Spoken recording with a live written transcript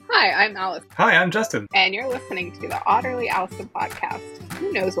Hi, I'm Allison. Hi, I'm Justin. And you're listening to the Otterly Owlsome podcast.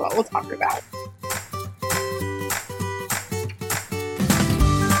 Who knows what we'll talk about?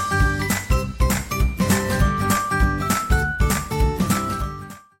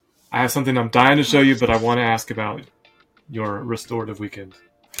 I have something I'm dying to show you, but I want to ask about your restorative weekend.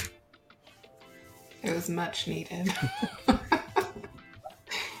 It was much needed.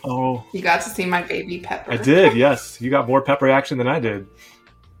 Oh. You got to see my baby Pepper. I did, yes. You got more Pepper action than I did.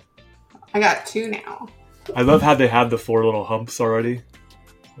 I got 2 now. I love how they have the 4 little humps already.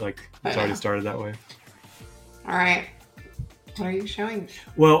 Like, it's already started that way. All right. What are you showing me?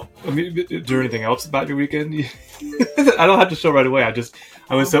 Well, I mean, is there anything else about your weekend? I don't have to show right away.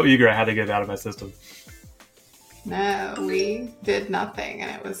 I was so eager I had to get it out of my system. No, we did nothing,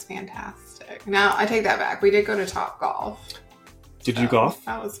 and it was fantastic. Now, I take that back. We did go to Top Golf. Did you golf?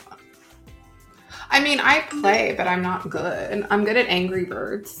 That was fun. I mean, I play, but I'm not good. I'm good at Angry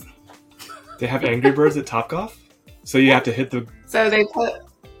Birds. They have Angry Birds at Topgolf? So you have to hit the... So they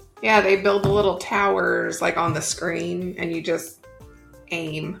they build the little towers like on the screen, and you just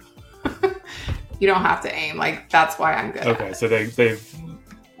aim. You don't have to aim. Like, that's why I'm good. Okay, so they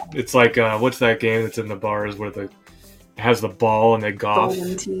it's like, what's that game that's in the bars where it has the ball and they golf?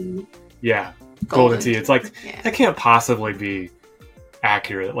 Golden Tee. Yeah, Golden Tee. It's like, that can't possibly be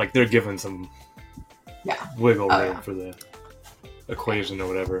accurate. Like, they're giving some wiggle room for the equation or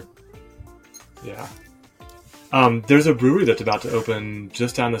whatever. Yeah. There's a brewery that's about to open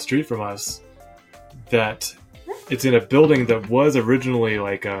just down the street from us that it's in a building that was originally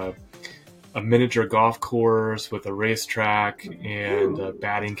like a miniature golf course with a racetrack and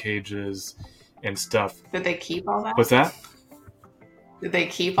batting cages and stuff. Did they keep all that? What's that? Did they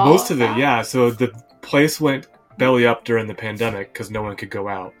keep all Most of of it, that? yeah. So the place went belly up during the pandemic because no one could go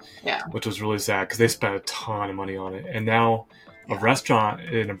out. Yeah. Which was really sad because they spent a ton of money on it. And now a restaurant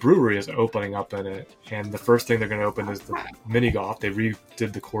and a brewery is opening up in it. And the first thing they're going to open is the mini golf. They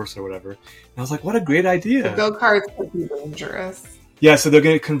redid the course or whatever. And I was like, what a great idea. The go-karts would be dangerous. Yeah, so they're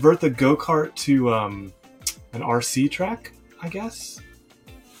going to convert the go-kart to an RC track, I guess.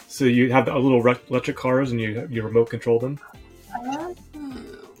 So you have the little electric cars and you remote control them.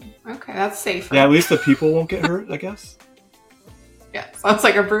 Okay, that's safer. Yeah, at least the people won't get hurt, I guess. Yeah, sounds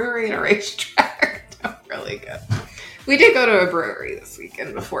like a brewery and a racetrack. Really good. We did go to a brewery this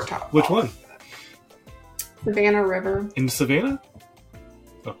weekend before Top Golf. Which one? Savannah River. In Savannah?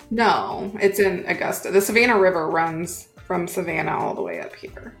 Oh. No, it's in Augusta. The Savannah River runs from Savannah all the way up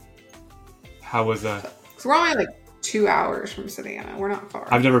here. How was that? So we're only like 2 hours from Savannah. We're not far.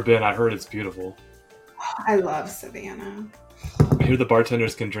 I've never been. I heard it's beautiful. I love Savannah. I hear the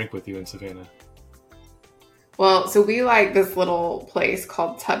bartenders can drink with you in Savannah. Well, so we like this little place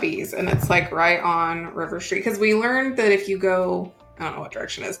called Tubby's, and it's like right on River Street. Because we learned that if you go, I don't know what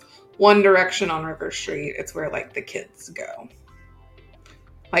direction it is, one direction on River Street, it's where like the kids go.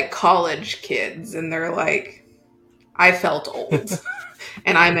 Like college kids, and they're like, I felt old.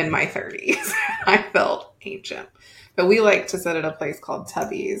 And I'm in my 30s. I felt ancient. But we like to sit at a place called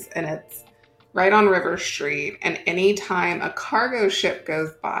Tubby's, and it's right on River Street. And anytime a cargo ship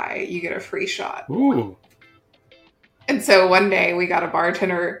goes by, you get a free shot. Ooh. And so one day we got a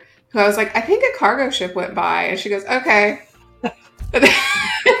bartender who I was like, I think a cargo ship went by. And she goes, okay. And then,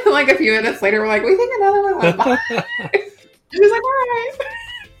 like a few minutes later, we're like, we think another one went by. She's like, all right.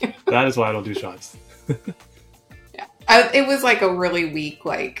 That is why I don't do shots. Yeah. It was like a really weak,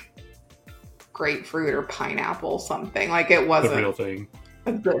 like, grapefruit or pineapple something. Like, it wasn't the real thing.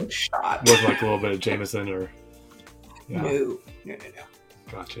 A good shot. It wasn't like a little bit of Jameson or... Yeah. No.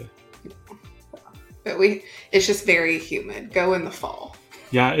 Gotcha. But it's just very humid. Go in the fall.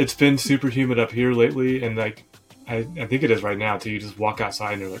 Yeah, it's been super humid up here lately, and like I think it is right now too. You just walk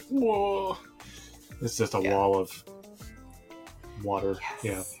outside and you're like, whoa! It's just a wall of water.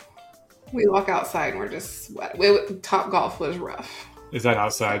 Yes. Yeah. We walk outside and we're just sweat. Top Golf was rough. Is that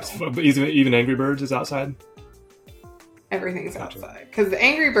outside? So, even Angry Birds is outside? Everything's outside. Because the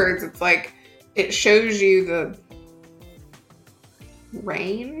Angry Birds, it's like, it shows you the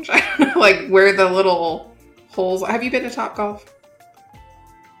range. I don't know, like where the little holes. Have you been to Top Golf?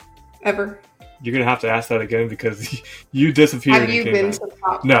 Ever? You're going to have to ask that again because you disappeared. Have you been to Top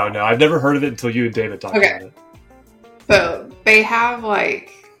Golf? No, I've never heard of it until you and David talked about it. So they have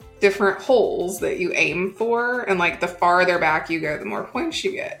like different holes that you aim for, and like the farther back you go, the more points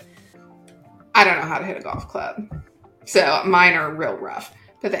you get. I don't know how to hit a golf club, so mine are real rough.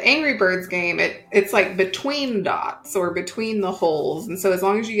 But the Angry Birds game, it's like between dots or between the holes, and so as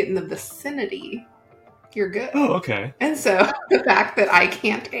long as you get in the vicinity, you're good. Oh, okay. And so the fact that I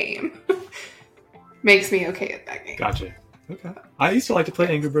can't aim makes me okay at that game. Gotcha. Okay. I used to like to play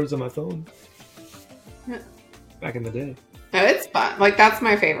Angry Birds on my phone. Back in the day. No, it's fun. Like, that's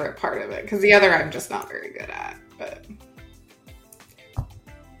my favorite part of it. Because the other I'm just not very good at. But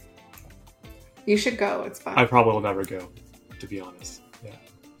you should go. It's fun. I probably will never go, to be honest. Yeah.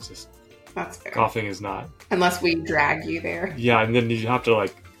 It's just... That's fair. Golfing is not... Unless we drag you there. Yeah, and then you have to,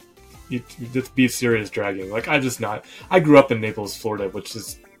 like... You just be serious dragging. Like, I grew up in Naples, Florida, which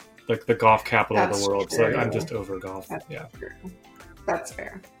is, like, the golf capital of the world. True. So, like, I'm just over golf. That's true. That's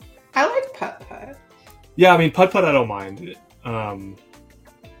fair. I like putt-putt. Yeah, I mean, putt-putt I don't mind. I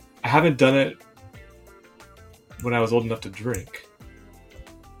haven't done it when I was old enough to drink.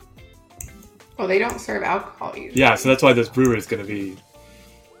 Well, they don't serve alcohol usually. Yeah, so that's why this brewery is going to be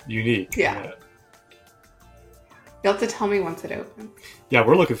unique. Yeah. You'll have to tell me once it opens. Yeah,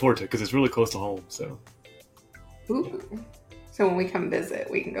 we're looking forward to it because it's really close to home. So. Ooh. So when we come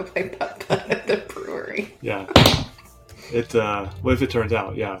visit, we can go play putt-putt at the brewery. Yeah. What if it turns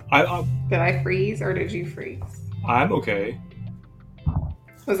out? Yeah. Did I freeze or did you freeze? I'm okay.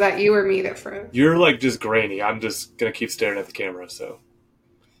 Was that you or me that froze? You're like just grainy. I'm just going to keep staring at the camera. So,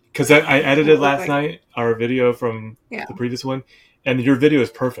 because I edited last night our video from the previous one, and your video is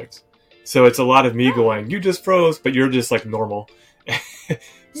perfect. So it's a lot of me going, you just froze, but you're just like normal.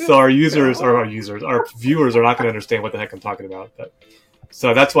 So our viewers are not going to understand what the heck I'm talking about. But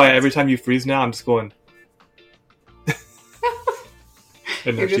so that's why every time you freeze now, I'm just going.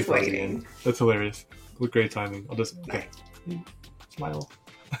 And you're just waiting. Again. That's hilarious. With great timing. I'll just smile.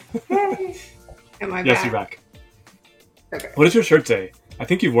 Hey. Am I back? Yes, you're back. Okay. What does your shirt say? I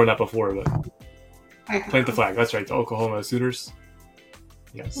think you've worn that before, but plant the flag. That's right. The Oklahoma Sooners.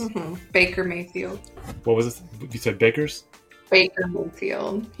 Yes. Mm-hmm. Baker Mayfield. What was it? You said Baker's? Baker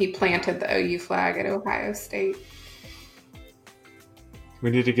Mayfield. He planted the OU flag at Ohio State.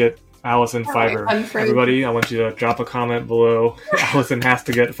 We need to get Allison fiber. Everybody, I want you to drop a comment below. Allison has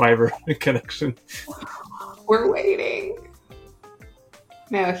to get fiber connection. We're waiting.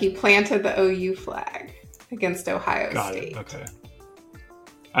 No, he planted the OU flag against Ohio State. Got it. Okay.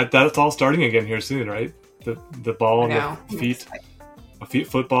 That's all starting again here soon, right? The ball and the feet. A feet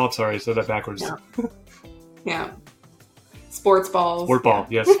football. Sorry, I said that backwards. Yeah. Sports balls. Sport ball.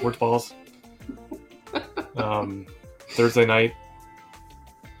 Yes, sports balls. Thursday night.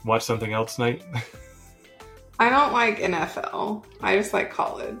 Watch something else night. I don't like NFL. I just like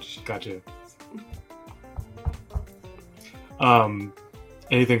college. Gotcha.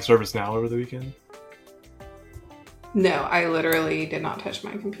 Anything ServiceNow over the weekend? No, I literally did not touch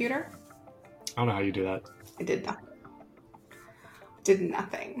my computer. I don't know how you do that. I did nothing. Did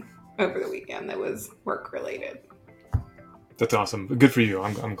nothing over the weekend that was work related. That's awesome. Good for you.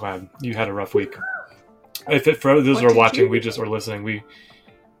 I'm glad you had a rough week. For those who are watching, or listening, we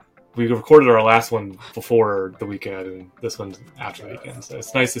recorded our last one before the weekend, and this one's after the weekend. So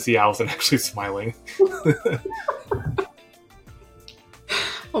it's nice to see Allison actually smiling.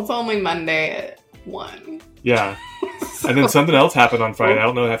 Well, it's only Monday at 1. Yeah. And then something else happened on Friday. I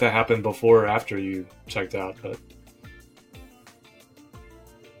don't know if that happened before or after you checked out, but...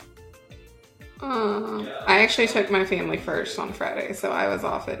 I actually took my family first on Friday, so I was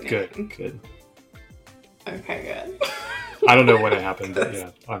off at noon. Good. Okay, good. I don't know when it happened,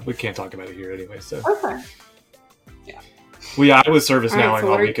 but we can't talk about it here anyway, so... Okay. Yeah. Well, yeah, I was ServiceNow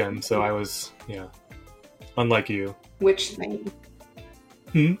all weekend, so I was, unlike you. Which thing?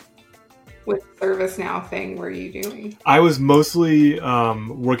 What ServiceNow thing were you doing? I was mostly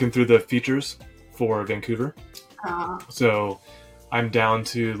working through the features for Vancouver. So I'm down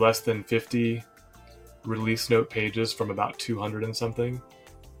to less than 50 release note pages from about 200 and something.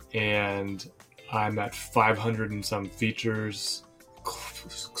 And I'm at 500 and some features,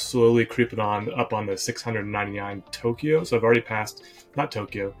 slowly creeping up on the 699 Tokyo. So I've already passed,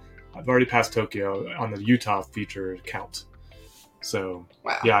 Tokyo on the Utah feature count. So,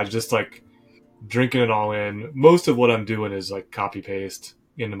 yeah, I just like drinking it all in. Most of what I'm doing is like copy paste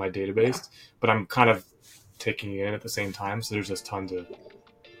into my database, but I'm kind of taking it in at the same time. So there's just tons of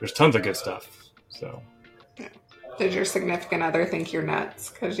good stuff. So, Does your significant other think you're nuts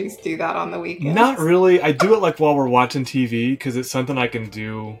because you do that on the weekends? Not really. I do it like while we're watching TV because it's something I can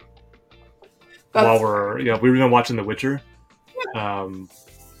do while we're we've been watching The Witcher,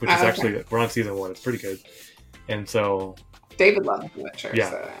 which is actually we're on season 1. It's pretty good, and so. David loves The Witcher,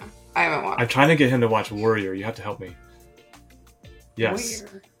 so I haven't watched it. I'm trying to get him to watch Warrior. You have to help me. Yes.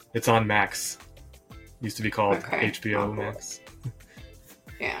 Warrior. It's on Max. Used to be called HBO Max.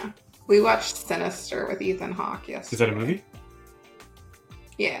 Yeah. We watched Sinister with Ethan Hawke yesterday. Is that a movie?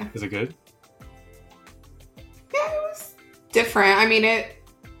 Yeah. Is it good? Yeah, it was different. I mean,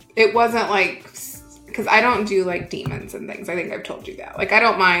 it wasn't like because I don't do like demons and things. I think I've told you that. Like, I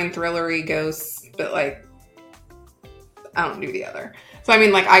don't mind thrillery ghosts, but like, I don't do the other. So I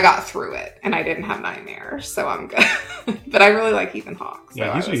mean, like, I got through it and I didn't have nightmares, so I'm good. But I really like Ethan Hawke. So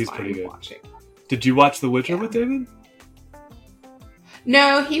yeah, usually he's pretty good. Watching. Did you watch The Witcher with David?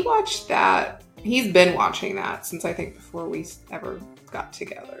 No, he watched that. He's been watching that since I think before we ever got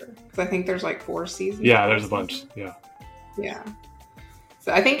together. Because I think there's like 4 seasons. Yeah, there's a bunch. Yeah. Yeah.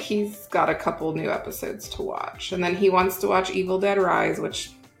 So I think he's got a couple new episodes to watch. And then he wants to watch Evil Dead Rise,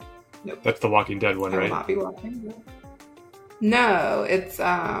 which... Nope. That's the Walking Dead one, right? I will not be watching. No, it's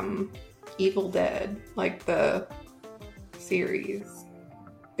Evil Dead, like the series.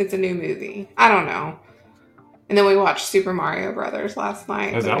 It's a new movie. I don't know. And then we watched Super Mario Brothers last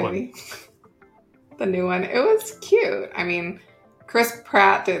night. How's that movie? The new one. It was cute. I mean, Chris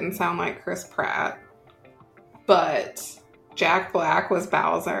Pratt didn't sound like Chris Pratt, but Jack Black was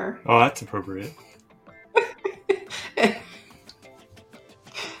Bowser. Oh, that's appropriate. I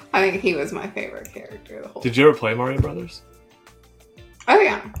think he was my favorite character. Did you ever play Mario Brothers? Oh,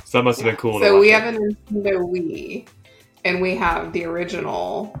 yeah. So that must have been cool. So we have a Nintendo Wii, and we have the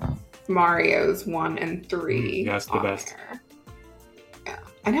original Mario's 1 and 3. That's the best. There. Yeah.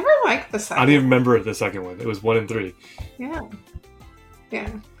 I never liked the second. I don't even remember the second one. It was 1 and 3. Yeah. Yeah.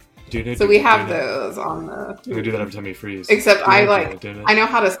 So we have those on the... We do that every time you freeze. Except I know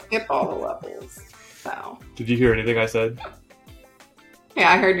how to skip all the levels. So. Did you hear anything I said?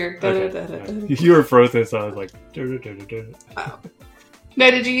 Yeah, I heard your... Okay. You were frozen, so I was like... Oh. No,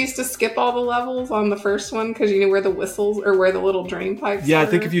 did you used to skip all the levels on the first one because you knew where the whistles or where the little drain pipes were? I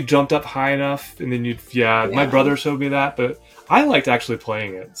think if you jumped up high enough and then you'd... Yeah, my brother showed me that, but I liked actually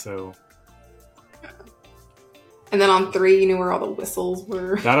playing it, so... And then on 3, you knew where all the whistles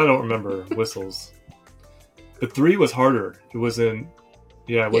were. That I don't remember, whistles. But 3 was harder. It wasn't...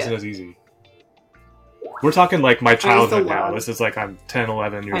 Yeah, it wasn't as easy. We're talking like my childhood now. This is like I'm 10,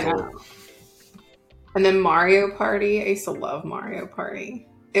 11 years old. And then Mario Party. I used to love Mario Party.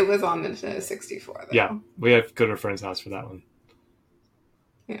 It was on Nintendo 64, though. Yeah, we had to go to a friend's house for that one.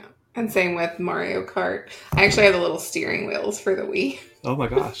 Yeah, and same with Mario Kart. I actually have the little steering wheels for the Wii. Oh my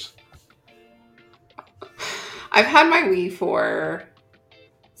gosh. I've had my Wii for...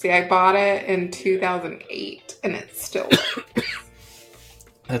 See, I bought it in 2008, and it still works.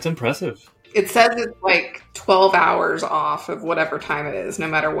 That's impressive. It says it's like 12 hours off of whatever time it is, no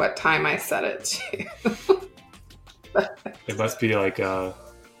matter what time I set it to. It must be like,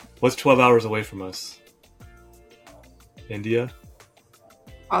 what's 12 hours away from us? India?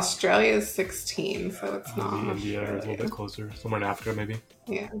 Australia is 16, so it's not. India is a little bit closer. Somewhere in Africa, maybe?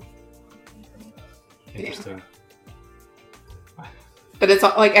 Yeah. Interesting. Yeah. But it's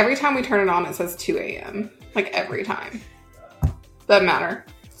like every time we turn it on, it says 2 a.m. Like every time. Doesn't matter.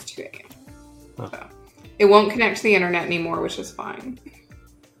 It's 2 a.m. Huh. So it won't connect to the internet anymore, which is fine.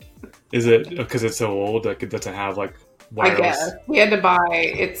 Is it because it's so old that it doesn't have like wireless? I guess we had to buy.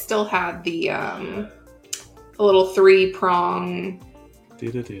 It still had the little 3-prong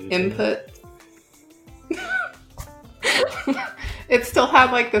input. It still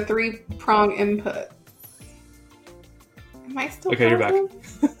had like the 3-prong input. Am I still okay? present?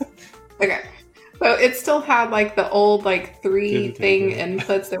 You're back. Okay. So it still had like the old like 3-thing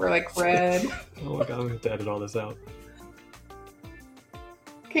inputs that were like red. Oh my god, I'm gonna have to edit all this out.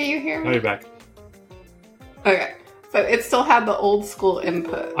 Can you hear me? Oh, you're back. Okay. So it still had the old school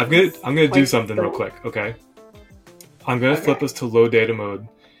input. I'm gonna do something real quick, okay? I'm gonna flip us to low data mode.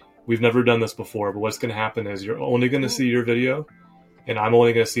 We've never done this before, but what's gonna happen is you're only gonna see your video, and I'm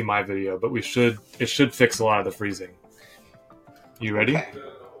only gonna see my video, but it should fix a lot of the freezing. You ready? Okay.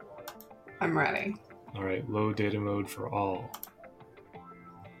 I'm ready. All right, low data mode for all.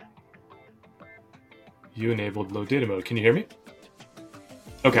 You enabled low data mode. Can you hear me?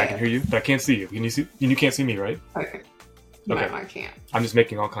 Okay, yeah. I can hear you, but I can't see you. Can you see? You can't see me, right? Okay. No, okay. I can't. I'm just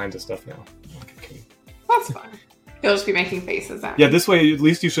making all kinds of stuff now. Okay. That's fine. You'll just be making faces at me. Yeah, this way at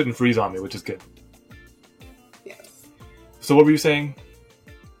least you shouldn't freeze on me, which is good. Yes. So what were you saying?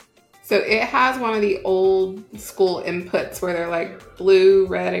 So it has one of the old school inputs where they're like blue,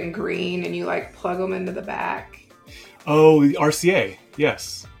 red, and green, and you like plug them into the back. Oh, the RCA.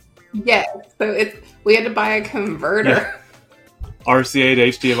 Yes. Yes. So we had to buy a converter. Yeah. RCA to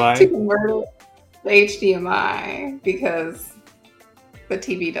HDMI? To convert it to HDMI because the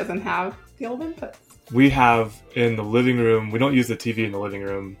TV doesn't have the old inputs. We have in the living room, we don't use the TV in the living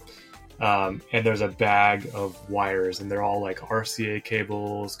room, and there's a bag of wires, and they're all like RCA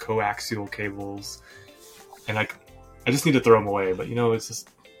cables, coaxial cables, and I just need to throw them away, but it's just...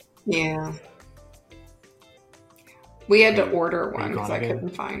 Yeah. We had to order one because I couldn't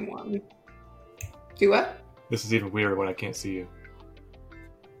find one. Do what? This is even weirder when I can't see you.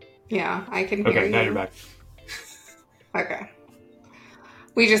 Yeah, I can hear you. Okay, now you're back. Okay.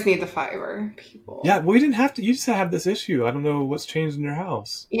 We just need the fiber, people. Yeah, we didn't have to. You just have this issue. I don't know what's changed in your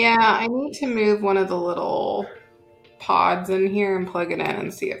house. Yeah, I need to move one of the little pods in here and plug it in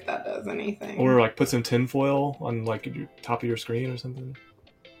and see if that does anything. Or like put some tinfoil on like your top of your screen or something.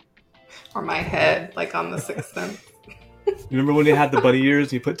 Or my head, like on the Sixth Sense. You remember when you had the bunny ears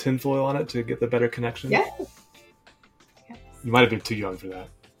and you put tinfoil on it to get the better connection? Yes. You might have been too young for that.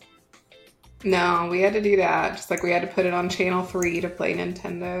 No, we had to do that. Just like we had to put it on channel 3 to play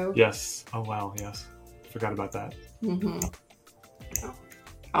Nintendo. Yes. Oh, wow. Yes. Forgot about that. Mm-hmm.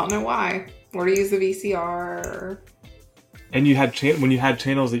 I don't know why. Or to use the VCR. And you had when you had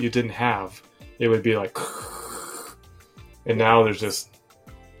channels that you didn't have, it would be like... And now there's just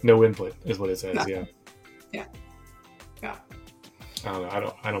no input, is what it says. No. Yeah. Yeah. Yeah. I don't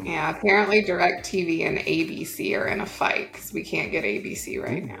know. I don't. Yeah, apparently DirecTV and ABC are in a fight because we can't get ABC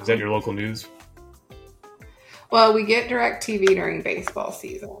right now. Is that your local news? Well, we get DirecTV during baseball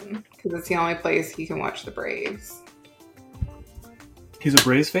season because it's the only place he can watch the Braves. He's a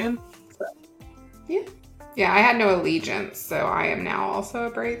Braves fan? So, yeah. Yeah, I had no allegiance, so I am now also a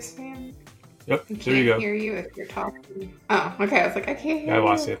Braves fan. Yep, I there you go. can't hear you if you're talking. Oh, okay. I was like, I can't hear you. I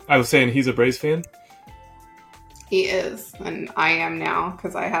lost you. I was saying he's a Braves fan? He is, and I am now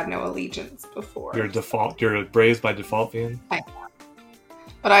because I had no allegiance before. You're a Braves by default fan? I am.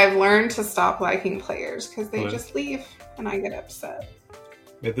 But I've learned to stop liking players because they just leave and I get upset.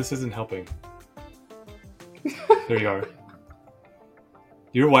 Yeah, this isn't helping. There you are.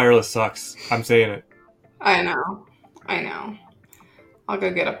 Your wireless sucks. I'm saying it. I know. I'll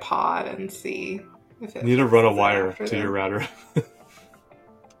go get a pod and see if it... You need to run a wire to your router.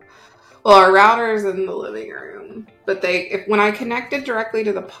 Well, our router's in the living room, but when I connected directly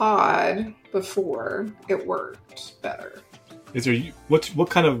to the pod before, it worked better. What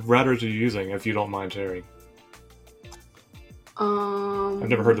kind of routers are you using, if you don't mind sharing? I've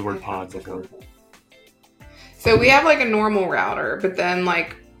never heard the word pod before. So we have like a normal router, but then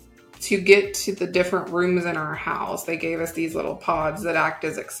like to get to the different rooms in our house, they gave us these little pods that act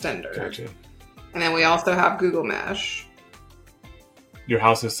as extenders. Gotcha. And then we also have Google Mesh. Your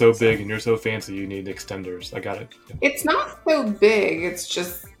house is so big and you're so fancy, you need extenders. I got it. Yeah. It's not so big. It's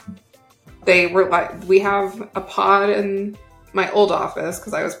just we have a pod in my old office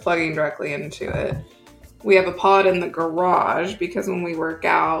because I was plugging directly into it. We have a pod in the garage because when we work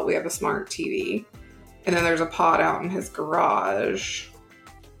out, we have a smart TV. And then there's a pod out in his garage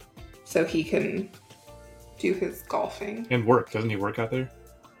so he can do his golfing. And work. Doesn't he work out there?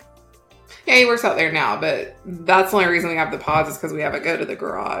 Yeah, he works out there now, but that's the only reason we have the pods is because we have it go to the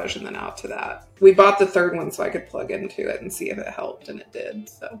garage and then out to that. We bought the third one so I could plug into it and see if it helped, and it did.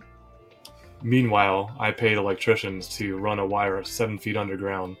 So. Meanwhile, I paid electricians to run a wire 7 feet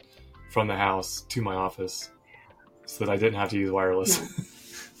underground from the house to my office so that I didn't have to use wireless. No.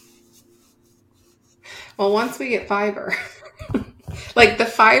 Well, once we get fiber, like the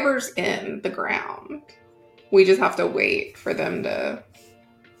fiber's in the ground. We just have to wait for them to...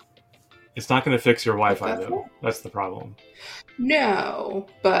 It's not going to fix your Wi-Fi, though. That's the problem. No,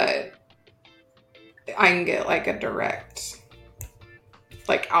 but I can get like a direct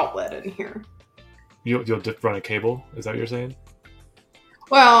outlet in here. You'll run a cable? Is that what you're saying?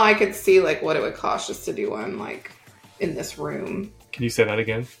 Well, I could see like what it would cost just to do one like in this room. Can you say that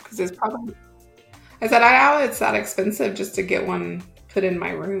again? Because it's probably... I said, I doubt it's that expensive just to get one put in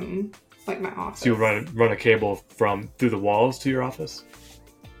my room, like my office. So you run a cable through the walls to your office?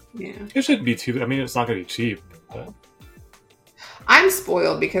 Yeah. It shouldn't be too... I mean, it's not going to be cheap, but... I'm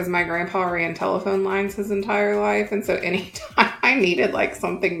spoiled because my grandpa ran telephone lines his entire life, and so anytime I needed like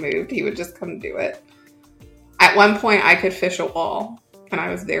something moved, he would just come do it. At one point, I could fish a wall, and I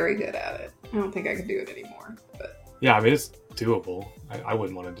was very good at it. I don't think I could do it anymore, but... Yeah, I mean, it's doable. I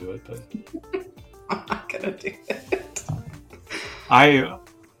wouldn't want to do it, but... I'm not gonna do it.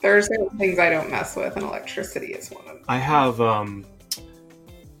 There are certain things I don't mess with, and electricity is one of them. I have,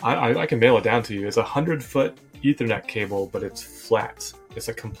 I can mail it down to you. It's a 100-foot Ethernet cable, but it's flat. It's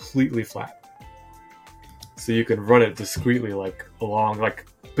a completely flat. So you can run it discreetly, like along, like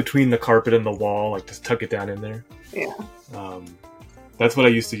between the carpet and the wall, like just tuck it down in there. Yeah. That's what I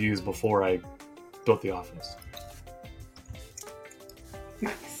used to use before I built the office.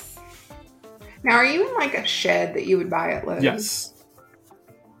 Nice. Now, are you in like a shed that you would buy at Lowe's? Yes.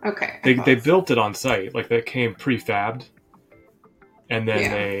 Okay. They built it on site, like that came prefabbed, and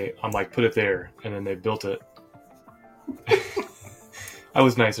then I'm like, put it there, and then they built it. I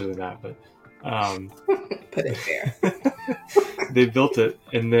was nicer than that, but put it there. they built it,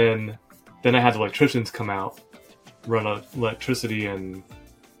 and then Then I had the electricians come out, run electricity and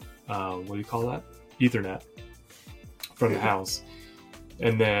what do you call that? Ethernet from the house.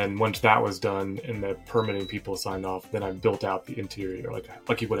 And then once that was done and the permitting people signed off, then I built out the interior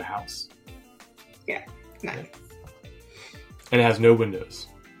like you would a house. Yeah, nice. And it has no windows.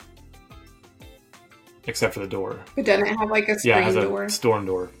 Except for the door. But doesn't it have like a screen door? Yeah, it has a storm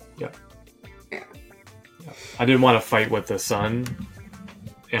door. Yeah. Yeah. I didn't want to fight with the sun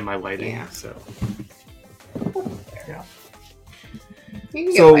and my lighting, so... Yeah.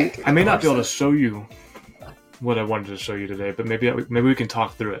 So I may not be able to show you what I wanted to show you today, but maybe we can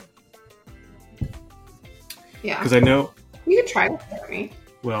talk through it. Yeah. Because I know... You could try to for me.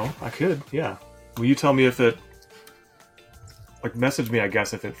 Well, I could, yeah. Will you tell me if it... Like, message me, I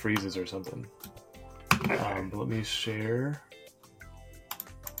guess, if it freezes or something. Okay. But let me share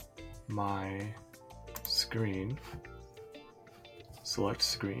my screen. Select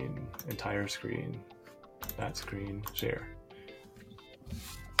screen. Entire screen. That screen. Share.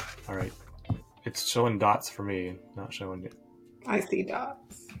 Alright. It's showing dots for me, not showing it. I see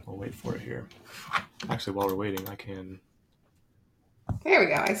dots. I'll wait for it here. Actually, while we're waiting, I can... There we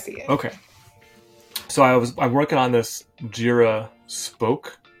go, I see it. Okay. So I'm working on this Jira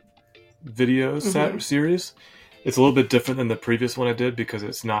Spoke video series. It's a little bit different than the previous one I did because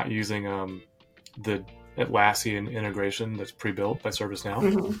it's not using the Atlassian integration that's pre-built by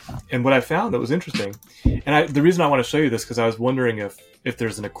ServiceNow. And what I found that was interesting, and the reason I want to show you this because I was wondering if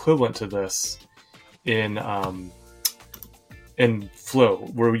there's an equivalent to this in Flow,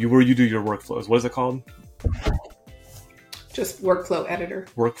 where you do your workflows. What is it called? Just workflow editor.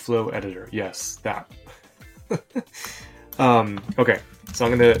 Workflow editor. Yes, that. Okay, so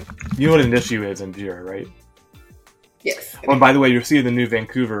I'm gonna. You know what an issue is in Jira, right? Yes. Oh, and by the way, you're seeing the new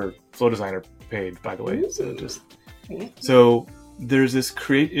Vancouver Flow Designer page. By the way, so there's this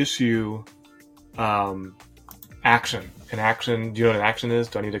create issue action. An action. Do you know what an action is?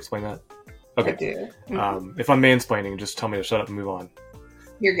 Do I need to explain that? Okay. I do. If I'm mansplaining, just tell me to shut up and move on.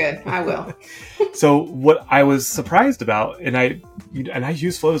 You're good. I will. So what I was surprised about, and I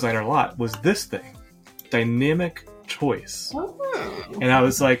use Flow Designer a lot, was this thing, dynamic choice. And I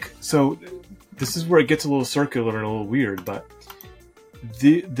was like, so this is where it gets a little circular and a little weird, but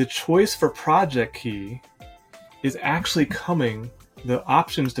the choice for project key is actually coming, the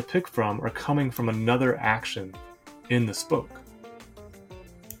options to pick from are coming from another action in the spoke.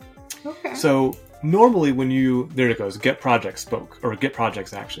 Okay. So normally when there it goes, get project spoke or get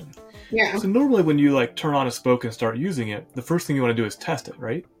projects action. Yeah. So normally when you turn on a spoke and start using it, the first thing you want to do is test it,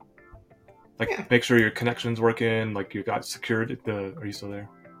 right? Make sure your connection's working, you got secured are you still there?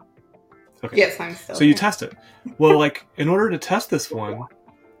 Okay. Yes, I'm still So you test it. Well, in order to test this one,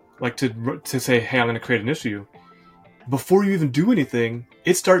 to say, hey, I'm going to create an issue, before you even do anything,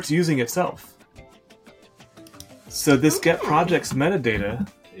 it starts using itself. So this get projects metadata,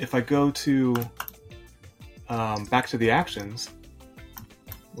 if I go to back to the actions,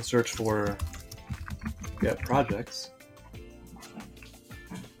 we'll search for get projects.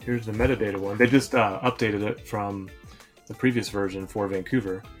 Here's the metadata one. They just updated it from the previous version for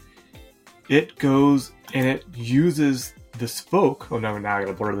Vancouver. It goes and it uses the spoke. Oh no, now I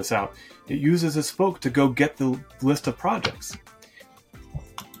gotta blur this out. It uses a spoke to go get the list of projects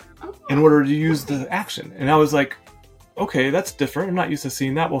in order to use the action. And I was like, okay, that's different. I'm not used to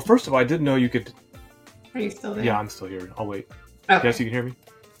seeing that. Well, first of all, I didn't know you could... Are you still there? Yeah, I'm still here. I'll wait. Okay. Yes, you can hear me?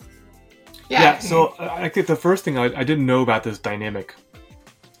 Yeah, so I think the first thing I didn't know about this dynamic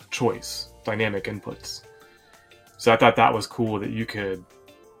choice, dynamic inputs. So I thought that was cool that you could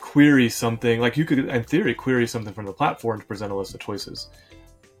query something. You could, in theory, query something from the platform to present a list of choices.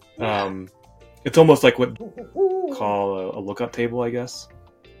 It's almost like what we call a lookup table, I guess.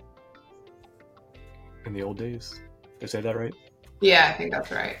 In the old days. Did I say that right? Yeah, I think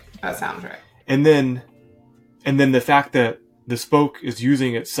that's right. That sounds right. And then the fact that the spoke is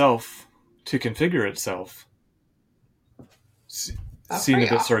using itself to configure itself seemed a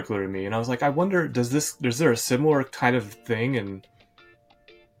bit circular to me. And I was like, I wonder, is there a similar kind of thing in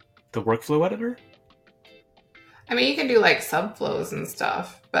the workflow editor? I mean, you can do subflows and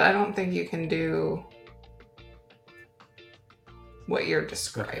stuff, but I don't think you can do what you're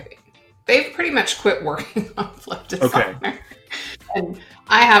describing. Okay. They've pretty much quit working on Flow Designer. Okay. And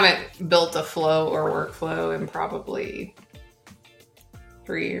I haven't built a flow or workflow in probably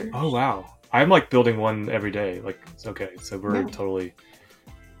 3 years. Oh, wow. I'm building one every day. Okay, so we're totally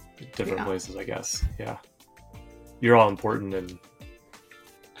different places, I guess. Yeah. You're all important and...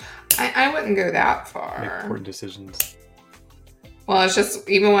 I wouldn't go that far. Make important decisions. Well, it's just,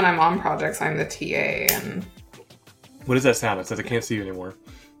 even when I'm on projects, I'm the TA and... What does that sound? It says I can't see you anymore.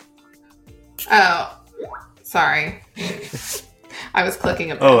 Oh, sorry. I was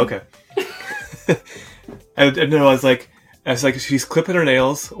clicking a pen. Oh, okay. No, I was like, she's clipping her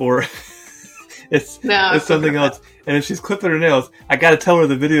nails, or it's something else. And if she's clipping her nails, I got to tell her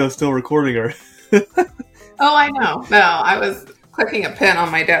the video is still recording her. Oh, I know. No, I was clicking a pen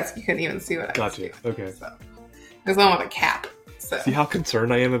on my desk. You couldn't even see what I was doing. Okay. So, it was on with a cap. So. See how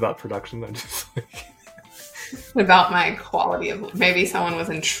concerned I am about production? I'm just like... About my quality of... Maybe someone was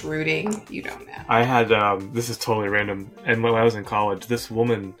intruding. You don't know. I had... this is totally random. And when I was in college, this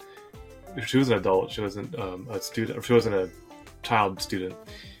woman... She was an adult. She wasn't a student. Or she wasn't a child student.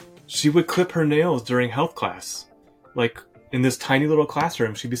 She would clip her nails during health class. Like, in this tiny little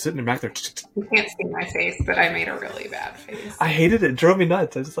classroom. She'd be sitting back there. You can't see my face, but I made a really bad face. I hated it. It drove me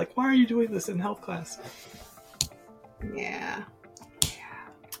nuts. I was just like, why are you doing this in health class? Yeah.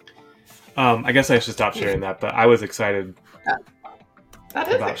 I guess I should stop sharing that, but I was excited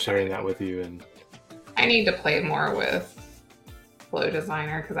about sharing that with you. And I need to play more with Flow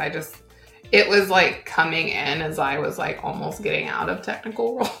Designer because it was like coming in as I was like almost getting out of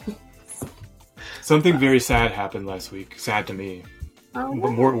technical roles. Something very sad happened last week. Sad to me. Oh,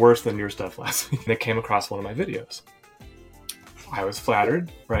 worse than your stuff last week. And it came across one of my videos. I was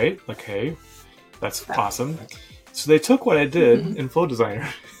flattered, right? Like, hey, that's awesome. So they took what I did in Flow Designer.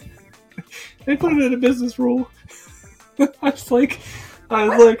 They put it in a business rule. I was like,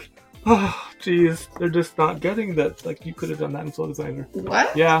 oh, geez, they're just not getting that. Like, you could have done that in Flow Designer.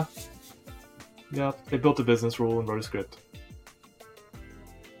 What? Yeah. They built a business rule and wrote a script.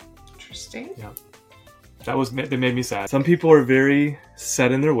 Interesting. Yeah. They made me sad. Some people are very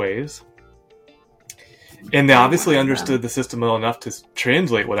set in their ways. And they obviously understood the system well enough to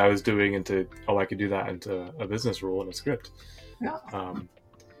translate what I was doing into, I could do that into a business rule and a script. Yeah.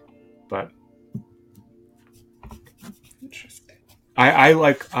 But interesting. I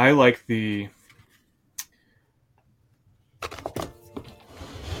like the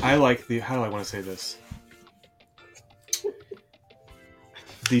how do I want to say this?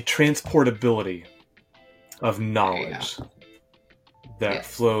 The transportability of knowledge that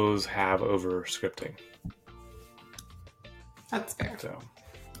flows have over scripting. That's fair. So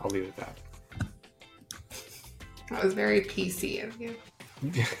I'll leave it at that. That was very PC of you.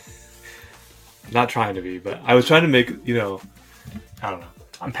 Not trying to be, but I was trying to make, I don't know.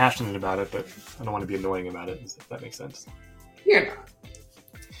 I'm passionate about it, but I don't want to be annoying about it, if that makes sense. You're not.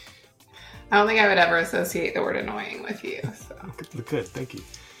 I don't think I would ever associate the word annoying with you. So. Good, thank you.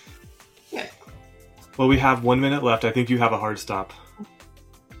 Yeah. Well, we have 1 minute left. I think you have a hard stop.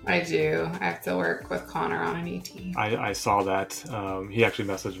 I do. I have to work with Connor on an ET. I saw that. He actually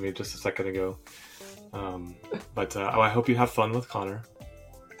messaged me just a second ago. But I hope you have fun with Connor.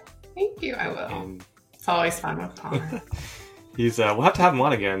 Thank you. I will. It's always fun with Connor. We'll have to have him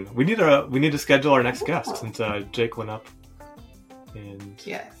on again. We need to schedule our next guest since Jake went up. And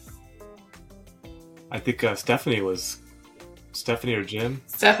yes. I think Stephanie or Jim.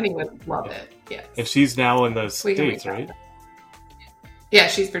 Stephanie would love it. Yes. And she's now in the States, right? Yeah,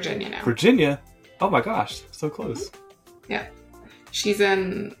 she's Virginia now. Virginia? Oh my gosh, so close. Yeah. She's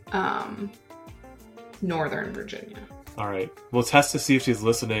in Northern Virginia. All right. We'll test to see if she's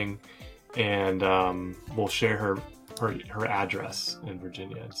listening, and we'll share her address in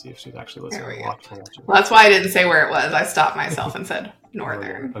Virginia and see if she's actually listening. Well, that's why I didn't say where it was. I stopped myself and said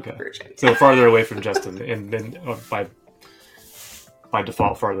Northern Virginia. So farther away from Justin, and then by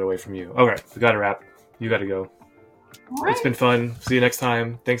default farther away from you. Okay, we got to wrap. You got to go. All right. It's been fun. See you next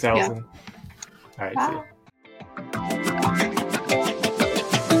time. Thanks, Allison. Yeah. All right. Bye. See you.